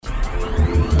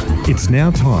It's now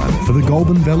time for the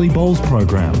Goulburn Valley Bowls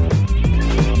program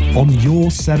on your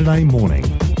Saturday morning.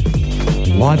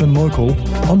 Live and local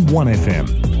on 1FM.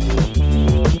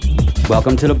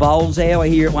 Welcome to the Bowls Hour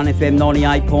here at 1FM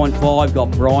 98.5.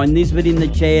 Got Brian Nisbet in the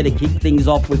chair to kick things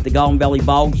off with the Goulburn Valley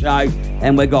Bowl Show.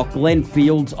 And we've got Glenn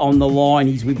Fields on the line.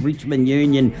 He's with Richmond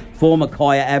Union, former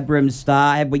Kaya Abrams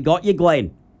star. Have we got you,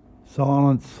 Glenn?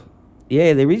 Silence.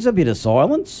 Yeah, there is a bit of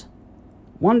silence.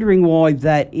 Wondering why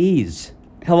that is.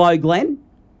 Hello, Glenn?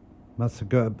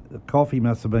 The coffee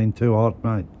must have been too hot,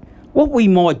 mate. What we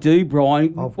might do,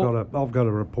 Brian... I've got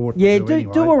a report to yeah, do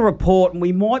anyway. do a report and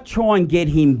we might try and get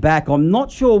him back. I'm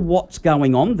not sure what's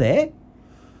going on there.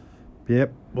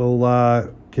 Yep,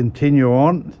 we'll continue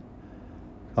on.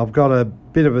 I've got a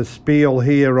bit of a spiel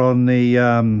here on the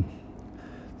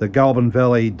Goulburn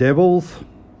Valley Devils,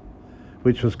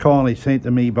 which was kindly sent to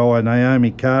me by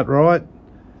Naomi Cartwright,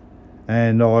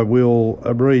 and I will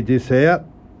read this out.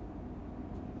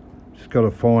 Just got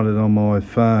to find it on my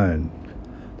phone.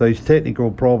 These technical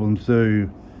problems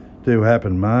do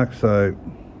happen, Mark, so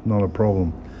not a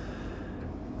problem.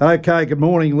 Okay, good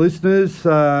morning, listeners.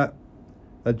 A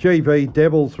GV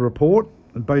Devils report.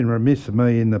 It's been remiss of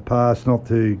me in the past not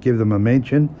to give them a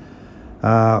mention.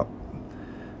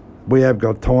 We have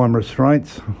got time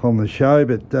restraints on the show,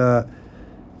 but...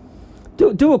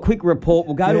 Do a quick report.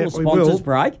 We'll go to a sponsors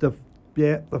break. The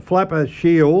Flapper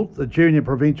Shield, the Junior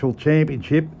Provincial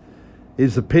Championship,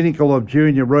 is the pinnacle of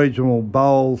junior regional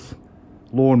bowls,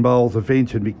 lawn bowls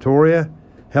events in Victoria,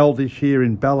 held this year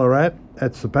in Ballarat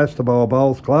at Sebastopol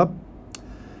Bowls Club.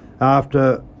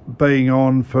 After being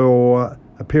on for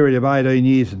a period of 18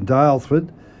 years in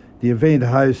Daylesford, the event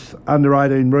hosts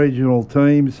under-18 regional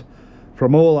teams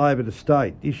from all over the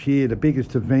state. This year, the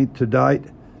biggest event to date,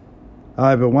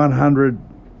 over 100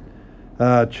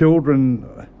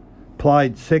 children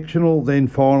played sectional, then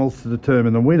finals to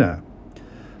determine the winner.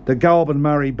 The Goulburn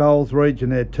Murray Bowls region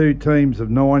had 2 teams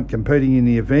of 9 competing in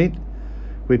the event,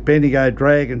 with Bendigo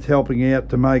Dragons helping out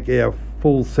to make our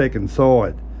full second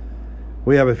side.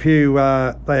 We have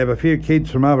they have a few kids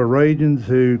from other regions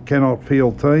who cannot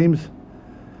field teams.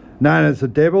 Known as the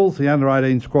Devils, the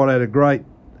under-18 squad had a great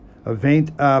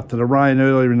event after the rain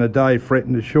earlier in the day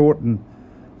threatened to shorten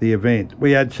the event.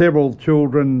 We had several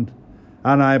children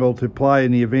unable to play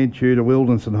in the event due to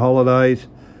illness and holidays.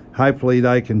 Hopefully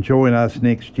they can join us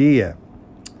next year.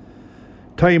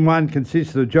 Team 1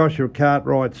 consisted of Joshua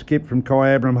Cartwright, Skip from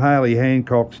Kyabram, Haley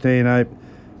Hancock, Stanhope,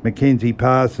 Mackenzie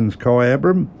Parsons,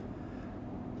 Kyabram.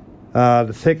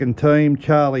 The second team,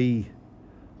 Charlie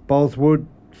Boswood,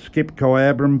 Skip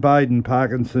Kyabram, Baden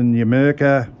Parkinson,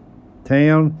 Yamurka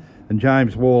Town, and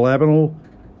James Wall Avenel.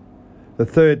 The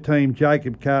third team,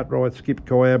 Jacob Cartwright, Skip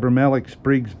Kyabram, Alex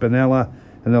Briggs, Benalla,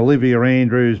 and Olivia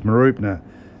Andrews, Marupna.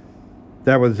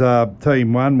 That was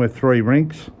Team 1 with 3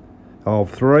 rinks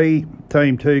of 3.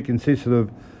 Team 2 consisted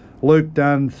of Luke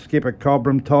Dunn, Skipper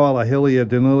Cobram, Tyler Hillier,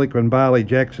 Denilic, and Barley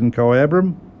Jackson,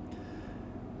 Kyabram.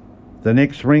 The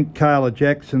next rink, Kayla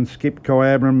Jackson, Skip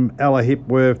Kyabram, Ella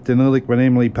Hipworth, Denilic, and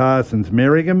Emily Parsons,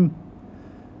 Merrigham.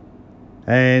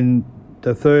 And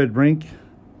the third rink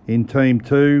in Team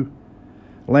 2,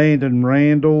 Landon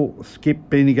Randall,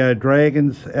 Skip Bendigo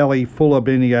Dragons, Ellie Fuller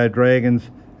Bendigo Dragons,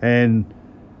 and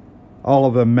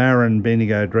Oliver Marin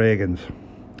Bendigo Dragons.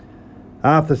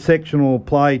 After sectional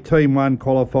play, Team 1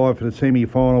 qualified for the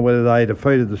semi-final where they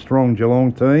defeated the strong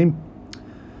Geelong team.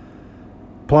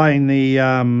 Playing the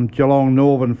Geelong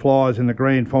Northern Flyers in the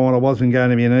grand final wasn't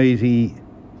going to be an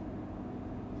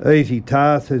easy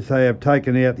task, as they have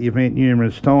taken out the event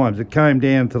numerous times. It came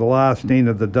down to the last end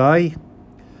of the day,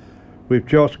 with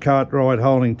Josh Cartwright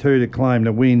holding 2 to claim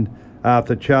the win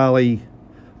after Charlie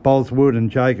Boswood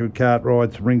and Jacob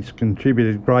Cartwright's rinks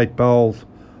contributed great bowls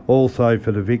also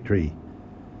for the victory.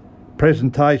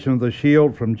 Presentation of the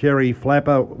shield from Jerry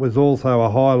Flapper was also a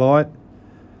highlight.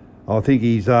 I think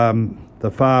he's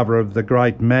the father of the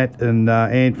great Matt and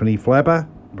Anthony Flapper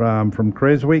from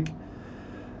Creswick,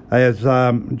 as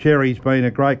Jerry's been a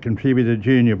great contributor to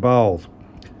junior bowls.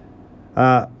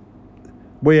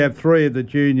 We have 3 of the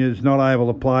juniors not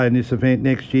able to play in this event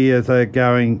next year as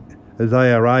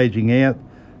they are aging out.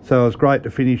 So it was great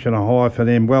to finish on a high for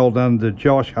them. Well done to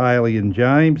Josh, Haley and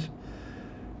James.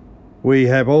 We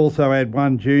have also had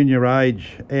 1 junior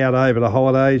age out over the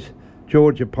holidays.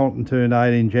 Georgia Ponton turned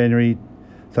 18 in January,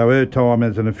 so her time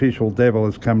as an official Devil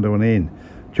has come to an end.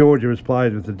 Georgia has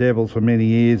played with the Devils for many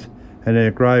years, and her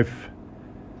growth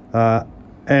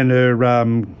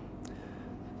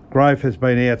has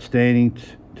been outstanding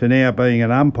to now being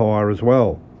an umpire as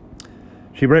well.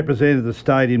 She represented the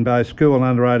state in both school and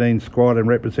under-18 squad and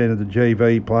represented the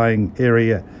GV playing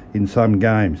area in some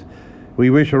games. We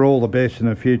wish her all the best in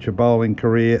her future bowling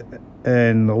career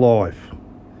and life.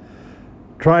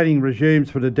 Training resumes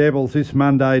for the Devils this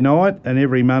Monday night and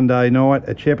every Monday night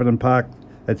at Shepparton Park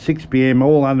at 6 p.m.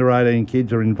 All under 18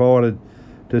 kids are invited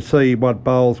to see what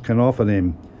bowls can offer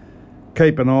them.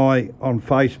 Keep an eye on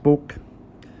Facebook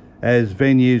as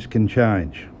venues can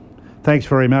change. Thanks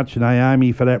very much,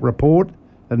 Naomi, for that report.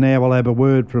 And now we'll have a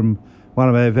word from one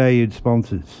of our valued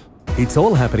sponsors. It's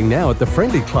all happening now at the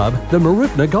friendly club, the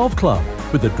Marupna Golf Club.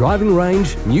 With the driving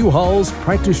range, new holes,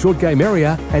 practice short game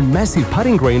area and massive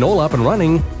putting green all up and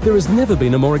running, there has never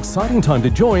been a more exciting time to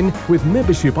join, with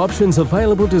membership options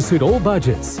available to suit all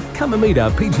budgets. Come and meet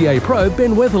our PGA Pro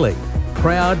Ben Weatherly.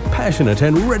 Proud, passionate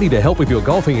and ready to help with your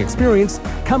golfing experience,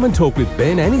 come and talk with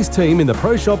Ben and his team in the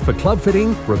Pro Shop for club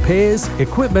fitting, repairs,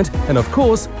 equipment and of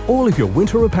course, all of your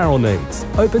winter apparel needs.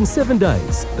 Open 7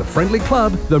 days. The friendly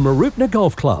club, the Marupna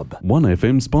Golf Club.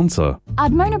 1FM sponsor.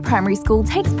 Ardmona Primary School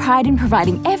takes pride in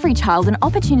providing every child an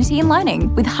opportunity in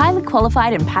learning with highly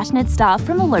qualified and passionate staff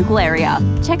from the local area.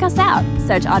 Check us out.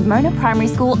 Search Ardmona Primary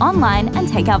School online and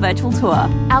take our virtual tour.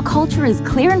 Our culture is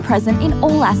clear and present in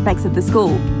all aspects of the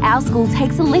school. Our school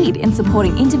takes a lead in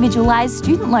supporting individualised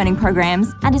student learning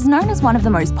programs and is known as one of the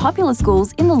most popular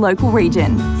schools in the local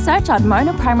region. Search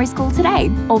Ardmona Primary School today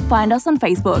or find us on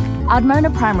Facebook.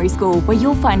 Ardmona Primary School, where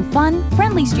you'll find fun,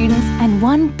 friendly students and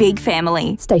one big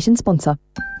family. Station sponsor.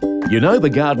 You know the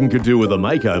garden could do with a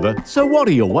makeover, so what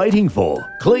are you waiting for?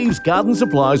 Cleves Garden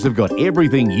Supplies have got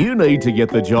everything you need to get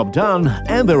the job done,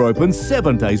 and they're open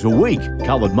 7 days a week.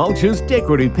 Coloured mulches,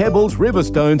 decorative pebbles, river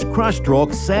stones, crushed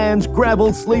rocks, sands,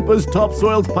 gravel, sleepers,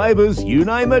 topsoils, pavers, you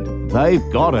name it, they've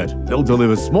got it. They'll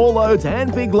deliver small loads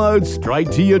and big loads straight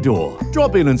to your door.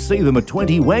 Drop in and see them at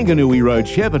 20 Wanganui Road,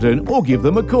 Shepparton, or give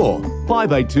them a call.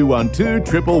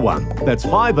 58212 111. That's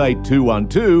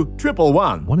 58212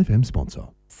 111. 1FM sponsor.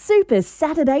 Super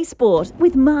Saturday Sport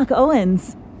with Mark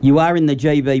Owens. You are in the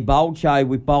GB Bowl Show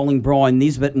with Bowling Brian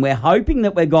Nisbet, and we're hoping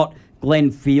that we've got Glenn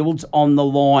Fields on the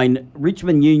line.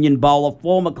 Richmond Union bowler,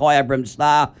 former Kyabram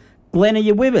star. Glenn, are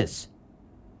you with us?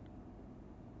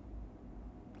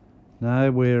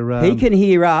 No, we're... He can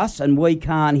hear us and we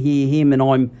can't hear him, and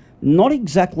I'm not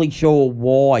exactly sure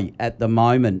why at the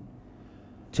moment,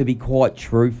 to be quite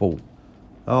truthful.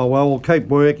 Oh, well, we'll keep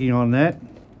working on that.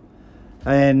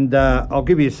 And I'll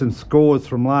give you some scores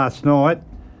from last night.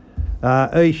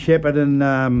 East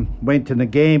Shepparton went to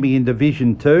Nagambie in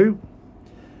Division 2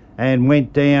 and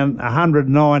went down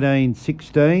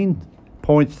 119-16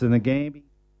 points to Nagambie.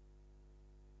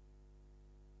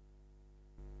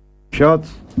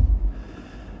 Shots.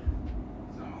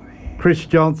 Chris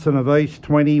Johnson of East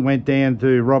 20 went down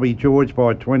to Robbie George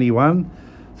by 21.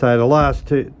 So the last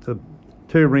the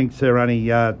two rinks, there are only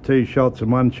 2 shots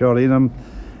and 1 shot in them.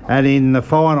 And in the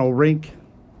final rink,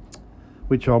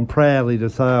 which I'm proudly to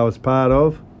say I was part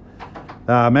of,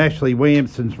 Ashley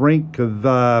Williamson's rink of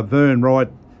Vern Wright,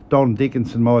 Don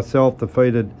Dickinson, myself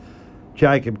defeated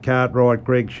Jacob Cartwright,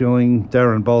 Greg Schilling,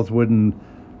 Darren Boswood and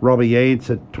Robbie Ants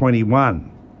at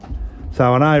 21.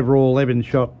 So an overall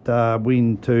 11-shot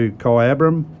win to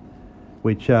Kyabram,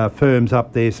 which firms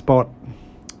up their spot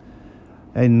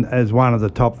as one of the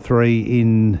top 3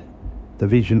 in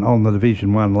on the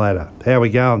Division 1 ladder. How are we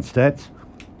going, Stats?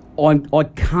 I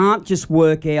can't just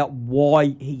work out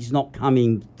why he's not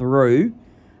coming through.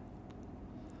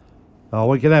 Oh,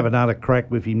 we can have another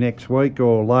crack with him next week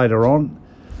or later on.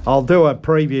 I'll do a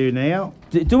preview now.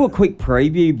 Do a quick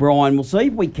preview, Brian. We'll see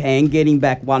if we can get him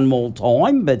back one more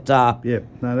time. But yeah,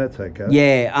 no, that's okay.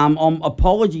 Yeah,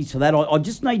 apologies for that. I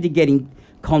just need to get in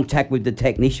contact with the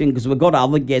technician because we've got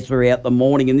other guests who are out the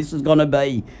morning, and this is going to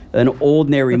be an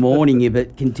ordinary morning if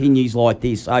it continues like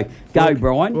this. So go,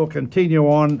 Brian. We'll continue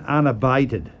on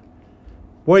unabated.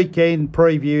 Weekend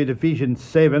preview Division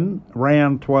 7,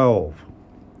 round 12.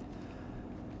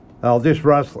 I'll just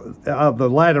rustle. The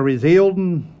ladder is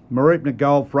Eildon, Marupna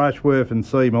Golf, Rushworth and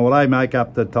Seymour. They make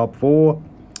up the top 4.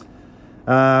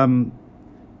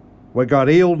 We've got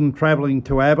Eildon travelling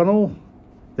to Avenel.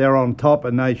 They're on top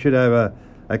and they should have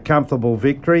a comfortable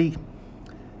victory.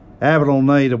 Avenel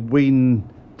need a win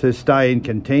to stay in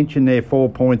contention. They're 4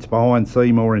 points behind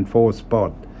Seymour in 4th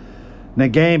spot.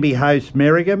 Nagambie hosts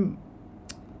Merrigum.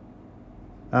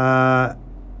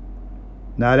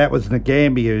 No, that was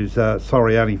Nagambie who's,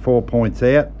 only 4 points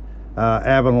out.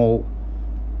 Avenel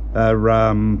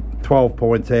are 12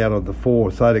 points out of the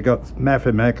 4, so they've got,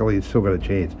 mathematically, still got a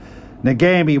chance.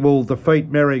 Nagambie will defeat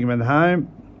Merrigum at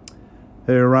home,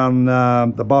 who are on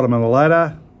the bottom of the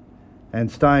ladder and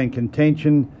stay in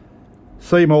contention.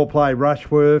 Seymour play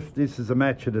Rushworth. This is a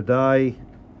match of the day.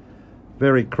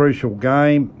 Very crucial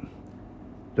game.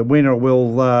 The winner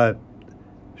will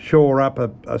shore up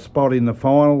a spot in the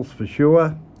finals for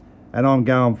sure. And I'm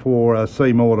going for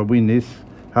Seymour to win this,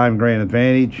 home ground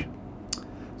advantage.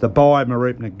 The bye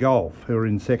Marupna Golf, who are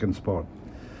in second spot.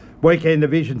 Weekend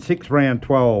Division 6, round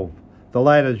 12. The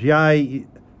ladders Yay,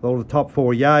 or the top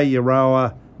four, Yay,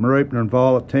 Euroa, Marupna and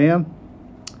Violet Town.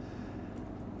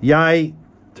 Yay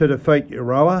to defeat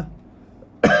Euroa.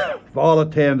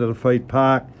 Violet Town to defeat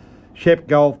Park. Shep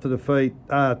Golf to defeat,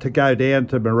 to go down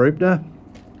to Marupna.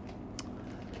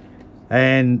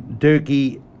 And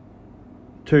Dookie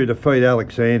to defeat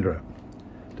Alexandra.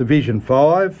 Division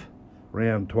 5,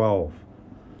 round 12.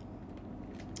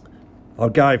 I'll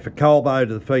go for Colbo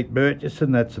to defeat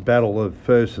Murchison. That's the battle of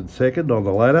first and second on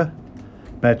the ladder.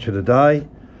 Match of the day.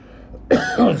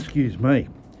 Excuse me.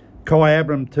 Kai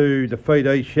Abram to defeat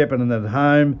East Shepparton at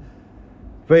home.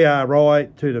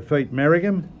 VRI to defeat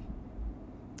Merrigan.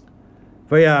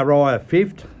 VRI are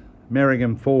 5th,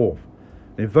 Merrigan 4th.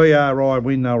 If VRI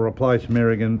win, they'll replace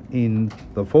Merrigan in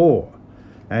the 4.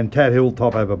 And Tat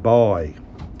Hilltop have a bye.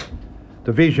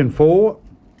 Division 4,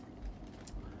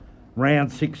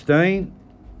 round 16.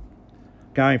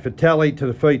 Going for Tally to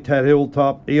defeat Tat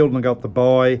Hilltop. Eildon got the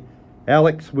bye.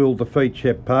 Alex will defeat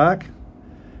Shep Park.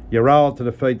 Euroa to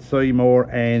defeat Seymour,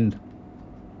 and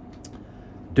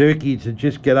Dookie to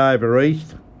just get over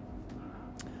East.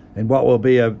 And what will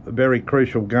be a very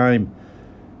crucial game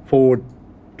for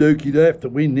Dookie to have to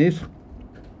win this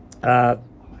to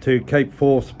keep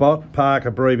 4th spot.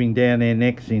 Parker breathing down their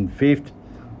necks in 5th,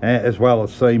 as well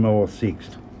as Seymour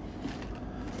 6th.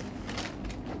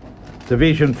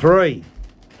 Division 3.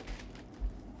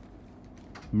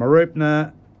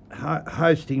 Marupna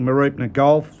hosting Marupna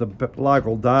Golf, the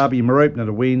local derby. Marupna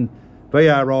to win.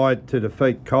 VRI to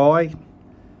defeat Kai.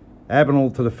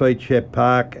 Avenel to defeat Shep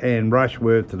Park, and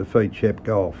Rushworth to defeat Shep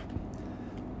Golf.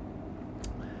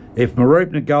 If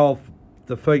Marupna Golf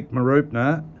defeat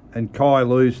Marupna and Kai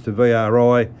lose to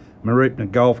VRI, Marupna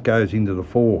Golf goes into the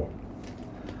 4.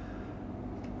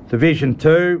 Division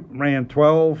 2, round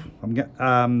 12.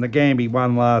 The Gambie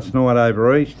won last night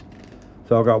over East,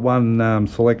 so I've got one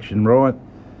selection right.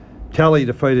 Tally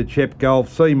defeated Shep Golf.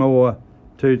 Seymour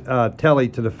to Tally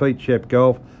to defeat Shep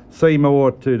Golf.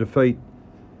 Seymour to defeat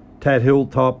Tat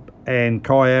Hilltop, and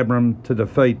Kai Abram to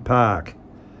defeat Park.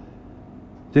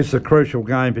 This is a crucial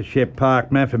game for Shep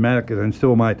Park. Mathematically, they can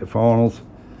still make the finals.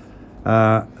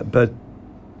 But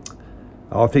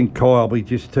I think Kai will be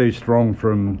just too strong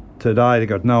from today. They've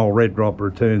got Noel Redrop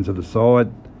returns to the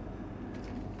side.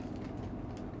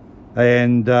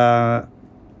 And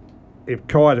if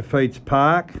Kai defeats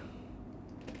Park,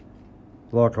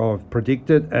 like I've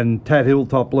predicted, and Tat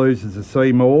Hilltop loses to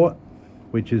Seymour,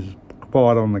 which is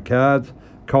quite on the cards,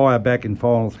 Kai are back in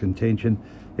finals contention.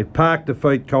 If Park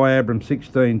defeat Kai Abram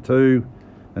 16-2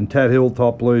 and Tat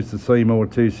Hilltop lose to Seymour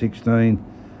 2-16,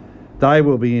 they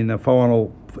will be in the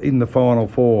final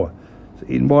 4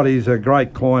 in what is a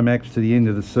great climax to the end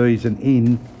of the season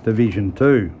in Division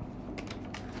 2.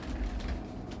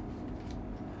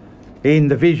 In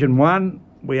Division 1,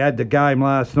 we had the game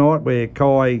last night where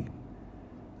Kai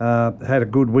had a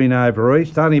good win over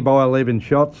East, only by 11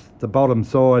 shots. The bottom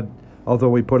side, I thought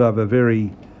we put up a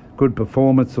very good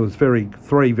performance. It was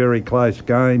three very close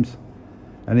games.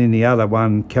 And in the other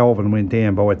one, Kelvin went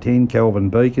down by 10,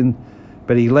 Kelvin Beacon.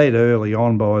 But he led early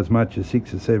on by as much as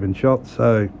 6 or 7 shots.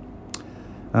 So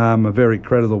a very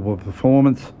creditable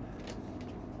performance.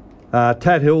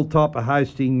 Tat Hilltop are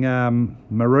hosting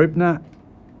Marupna.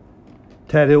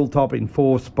 Tat Hilltop in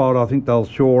 4th spot. I think they'll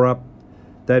shore up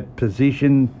that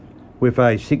position with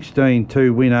a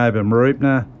 16-2 win over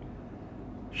Marupna.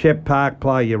 Shep Park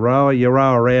play Euroa.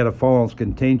 Euroa are out of finals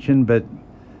contention, but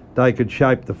they could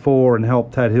shape the 4 and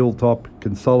help Tat Hilltop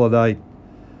consolidate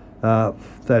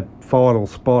that final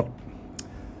spot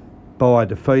by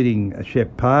defeating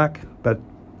Shep Park. But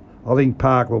I think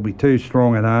Park will be too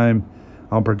strong at home.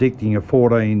 I'm predicting a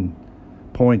 14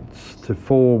 points to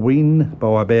 4 win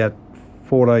by about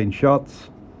 14 shots.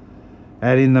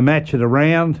 And in the match of the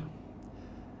round,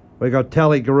 we got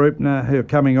Tally Garupna, who are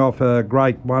coming off a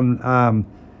great one.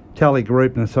 Tally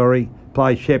Garupna,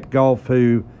 play Shep Golf,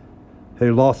 who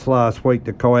lost last week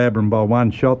to Kai Abram by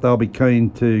 1 shot. They'll be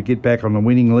keen to get back on the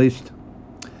winning list.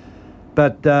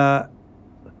 But I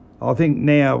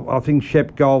think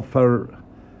Shep Golf are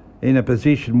in a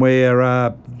position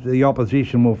where the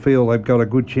opposition will feel they've got a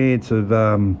good chance of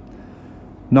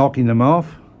knocking them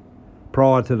off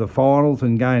prior to the finals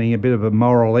and gaining a bit of a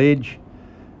moral edge.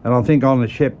 And I think on the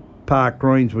Shep Park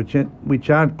greens, which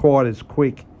aren't quite as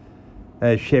quick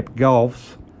as Shep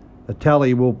Golf's, the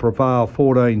tally will prevail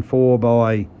 14-4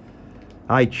 by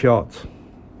 8 shots.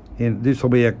 And this will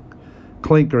be a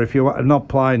clinker, if you're not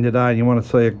playing today and you want to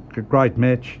see a great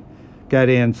match, go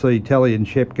down and see Telly and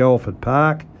Shep Golf at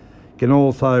Park. You can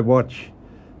also watch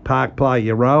Park play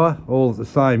Euroa, all at the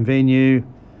same venue.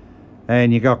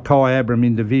 And you got Kai Abram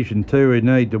in Division 2 who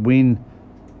need to win,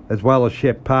 as well as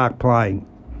Shep Park playing.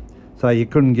 So you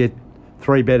couldn't get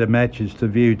 3 better matches to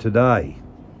view today.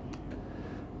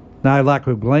 No luck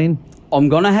with Glenn? I'm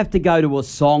going to have to go to a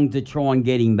song to try and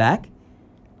get him back.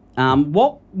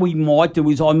 What we might do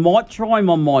is I might try him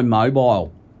on my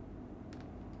mobile.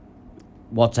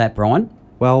 What's that, Brian?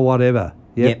 Well, whatever.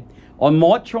 Yep. I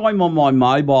might try him on my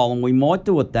mobile and we might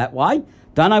do it that way.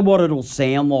 Don't know what it'll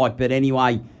sound like, but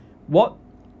anyway, what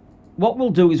we'll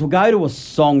do is we'll go to a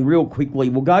song real quickly.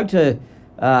 We'll go to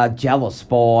Jealous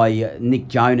by Nick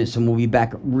Jonas and we'll be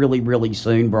back really, really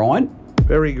soon, Brian.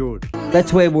 Very good.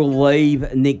 That's where we'll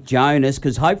leave Nick Jonas,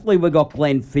 because hopefully we've got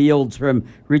Glenn Fields from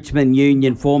Richmond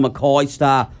Union, former Kai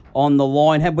Star, on the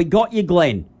line. Have we got you,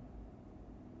 Glenn?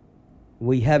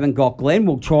 We haven't got Glenn.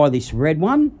 We'll try this red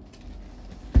one.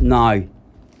 No.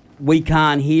 We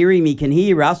can't hear him. He can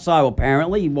hear us, so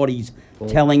apparently what he's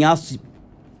telling us.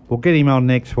 We'll get him on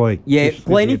next week. Yeah,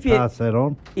 Glenn, if you pass that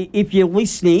on. If you're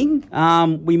listening,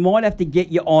 we might have to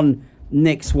get you on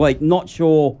next week. Not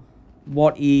sure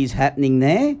what is happening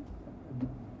there.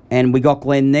 And we got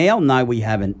Glenn now? No, we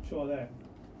haven't. Try that.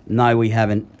 No, we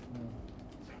haven't.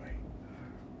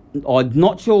 I'm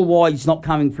not sure why he's not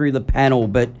coming through the panel,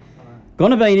 but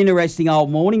going to be an interesting old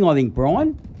morning, I think,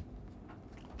 Brian.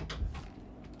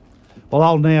 Well,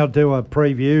 I'll now do a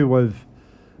preview of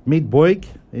midweek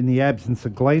in the absence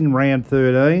of Glenn, round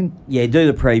 13. Yeah,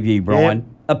 do the preview, Brian. Yep.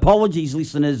 Apologies,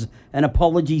 listeners, and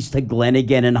apologies to Glenn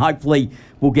again, and hopefully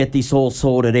we'll get this all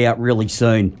sorted out really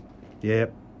soon.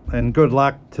 Yep, and good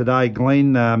luck today,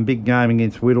 Glenn. Big game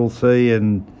against Whittlesea,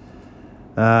 and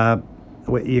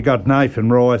you got Nathan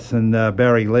Rice and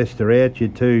Barry Lester out, your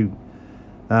two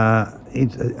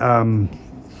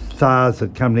stars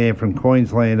that come down from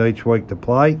Queensland each week to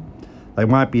play. They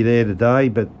won't be there today,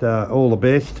 but all the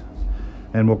best,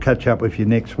 and we'll catch up with you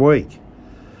next week.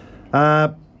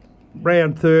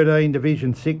 Round 13,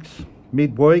 Division 6,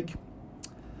 midweek.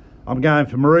 I'm going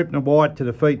for Marupna White to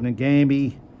defeat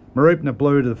Ngambie, Marupna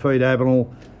Blue to defeat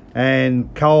Avenel,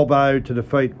 and Colbo to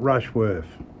defeat Rushworth.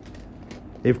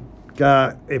 If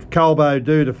Colbo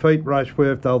do defeat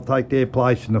Rushworth, they'll take their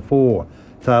place in the 4.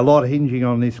 So a lot hinging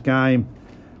on this game.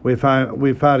 We've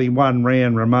only one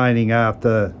round remaining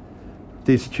after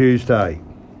this Tuesday.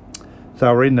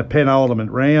 So we're in the penultimate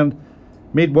round.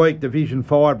 Midweek Division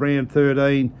 5, round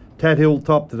 13. Tat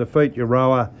Hilltop to defeat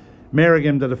Euroa,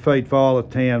 Merrigan to defeat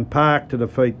Violet Town, Park to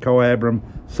defeat Kai Abram,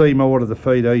 Seymour to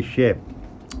defeat East Shep.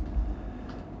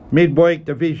 Midweek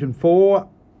Division 4,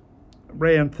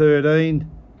 round 13.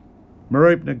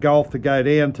 Marupna Golf to go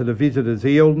down to the visitors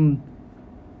Eildon,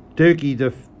 Dookie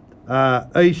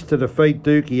East to defeat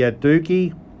Dookie at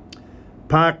Dookie,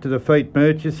 Park to defeat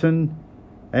Murchison,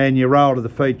 and Euroa to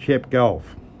defeat Shep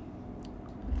Golf.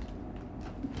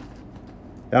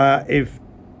 If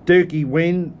Dookie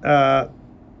win,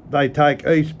 they take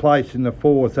East place in the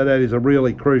 4, so that is a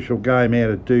really crucial game out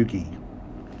of Dookie.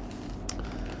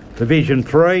 Division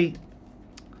 3,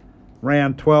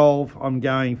 round 12, I'm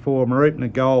going for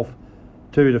Marupna Golf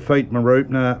to defeat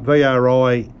Marupna,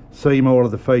 VRI Seymour to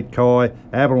defeat Kai,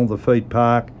 Avenel to defeat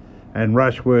Park, and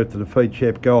Rushworth to defeat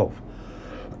Shep Golf.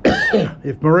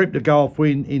 If Marupna Golf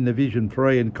win in Division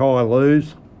 3 and Kai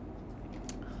lose,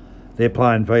 they're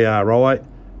playing VRI.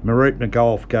 Marupna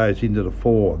Golf goes into the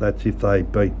 4. That's if they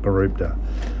beat Marupna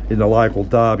in the local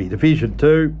derby. Division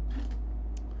 2,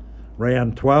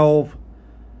 round 12.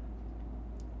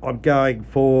 I'm going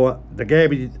for the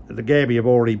Gabby. The Gabby have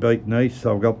already beaten East,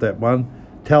 so I've got that one.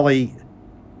 Tally.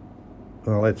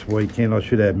 Well, that's weekend. I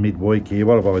should have midweek here.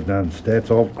 What have I done? Stats.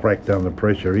 I've cracked under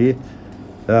pressure here.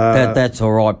 That's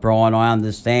all right, Brian. I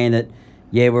understand it.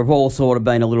 Yeah, we've all sort of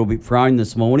been a little bit thrown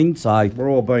this morning, so... We're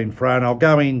all being thrown. I'll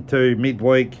go into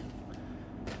midweek.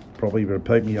 Probably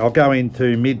repeat me. I'll go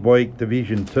into midweek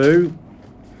Division 2.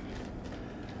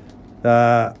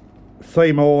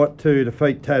 Seymour to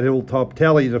defeat Tat Hilltop.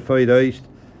 Tally to defeat East.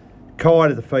 Kai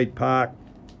to defeat Park.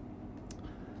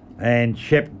 And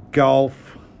Shep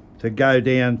Golf to go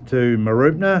down to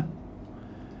Marupna.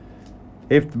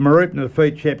 If Marupna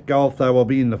defeat Shep Golf, they will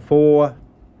be in the 4.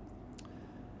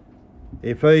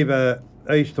 If either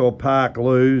East or Park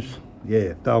lose,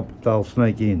 yeah, they'll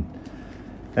sneak in.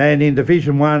 And in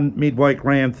Division 1, midweek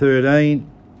round 13,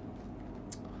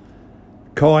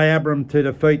 Kai Abram to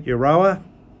defeat Euroa,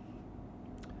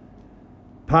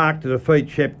 Park to defeat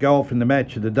Shep Golf in the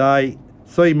match of the day,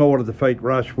 Seymour to defeat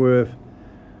Rushworth,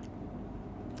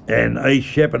 and East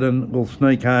Shepparton will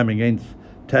sneak home against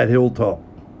Tad Hilltop.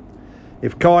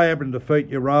 If Kyabram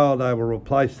defeat Euroa, they will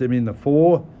replace them in the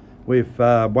 4 with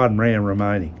 1 round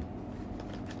remaining.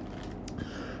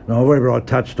 Now, wherever I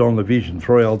touched on Division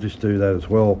 3, I'll just do that as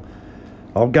well.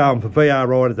 I'm going for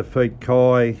VRI to defeat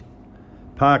Kai,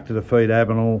 Park to defeat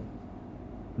Avenel,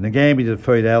 Nagami to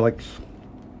defeat Alex,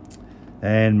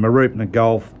 and Marupna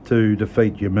Golf to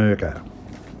defeat Yamurka.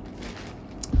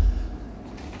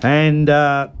 And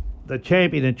the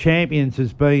Champion of Champions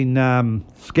has been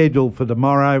scheduled for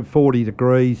tomorrow, 40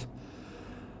 degrees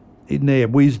in their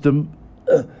wisdom.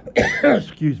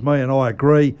 Excuse me, and I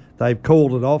agree. They've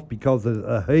called it off because of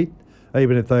the heat.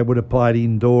 Even if they would have played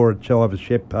indoor at Chivers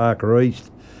Shep Parker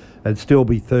East, it'd still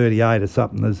be 38 or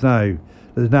something. There's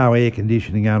no air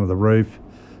conditioning under the roof.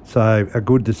 So a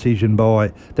good decision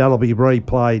that'll be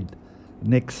replayed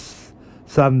next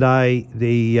Sunday,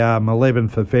 the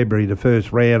 11th of February, the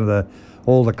first round of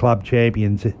all the club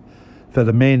champions for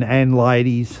the men and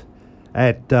ladies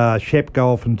at Shep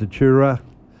Golf and Tatura.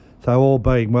 So all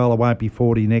being well, it won't be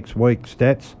 40 next week,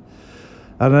 Stats.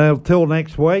 And until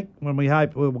next week, when we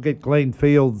hope we'll get Glenn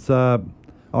Fields on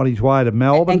his way to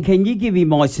Melbourne. And can you give him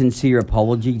my sincere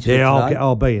apologies? Yeah,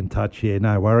 I'll be in touch,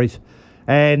 no worries.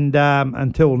 And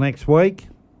until next week,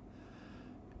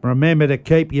 remember to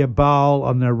keep your bowl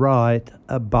on the right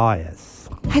bias.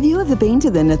 Have you ever been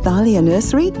to the Nathalia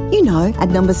Nursery? You know, at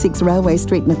number 6 Railway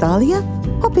Street, Nathalia?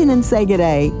 Pop in and say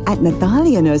g'day. At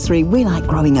Nathalia Nursery, we like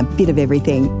growing a bit of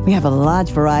everything. We have a large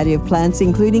variety of plants,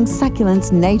 including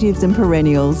succulents, natives and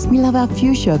perennials. We love our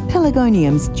fuchsia,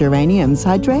 pelargoniums, geraniums,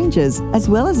 hydrangeas, as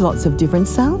well as lots of different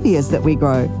salvias that we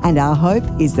grow. And our hope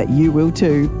is that you will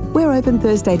too. We're open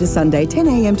Thursday to Sunday, 10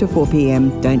 a.m. to 4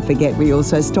 p.m. Don't forget we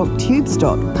also stock tube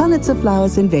stock, punnets of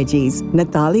flowers and veggies.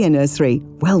 Nathalia Nursery,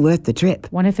 well worth the trip.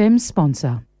 1FM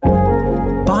sponsor.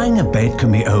 Buying a bed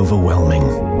can be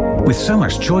overwhelming. With so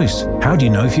much choice, how do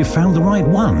you know if you've found the right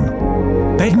one?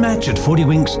 BedMatch at 40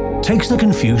 Winks takes the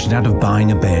confusion out of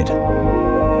buying a bed.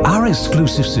 Our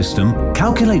exclusive system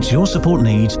calculates your support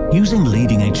needs using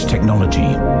leading-edge technology.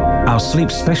 Our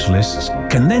sleep specialists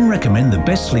can then recommend the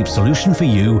best sleep solution for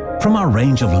you from our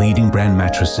range of leading brand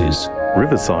mattresses.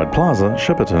 Riverside Plaza,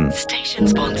 Shepparton. Station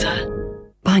sponsor.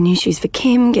 Buy new shoes for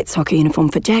Kim, get soccer uniform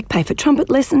for Jack, pay for trumpet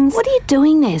lessons. What are you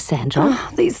doing there, Sandra? Oh,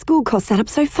 these school costs add up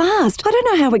so fast. I don't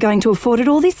know how we're going to afford it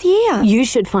all this year. You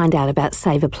should find out about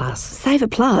Saver Plus. Saver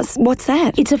Plus? What's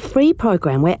that? It's a free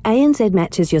program where ANZ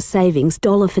matches your savings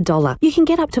dollar for dollar. You can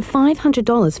get up to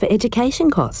 $500 for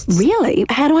education costs. Really?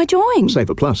 How do I join?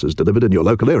 Saver Plus is delivered in your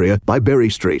local area by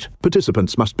Berry Street.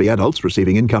 Participants must be adults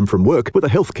receiving income from work with a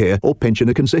healthcare or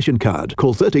pensioner concession card.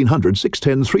 Call 1300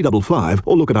 610 355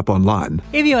 or look it up online.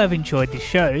 If you have enjoyed this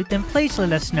show, then please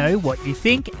let us know what you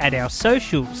think at our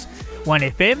socials.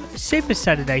 1FM Super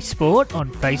Saturday Sport on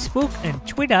Facebook and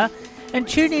Twitter, and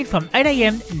tune in from 8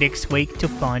 a.m. next week to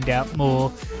find out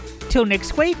more. Till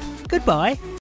next week, goodbye.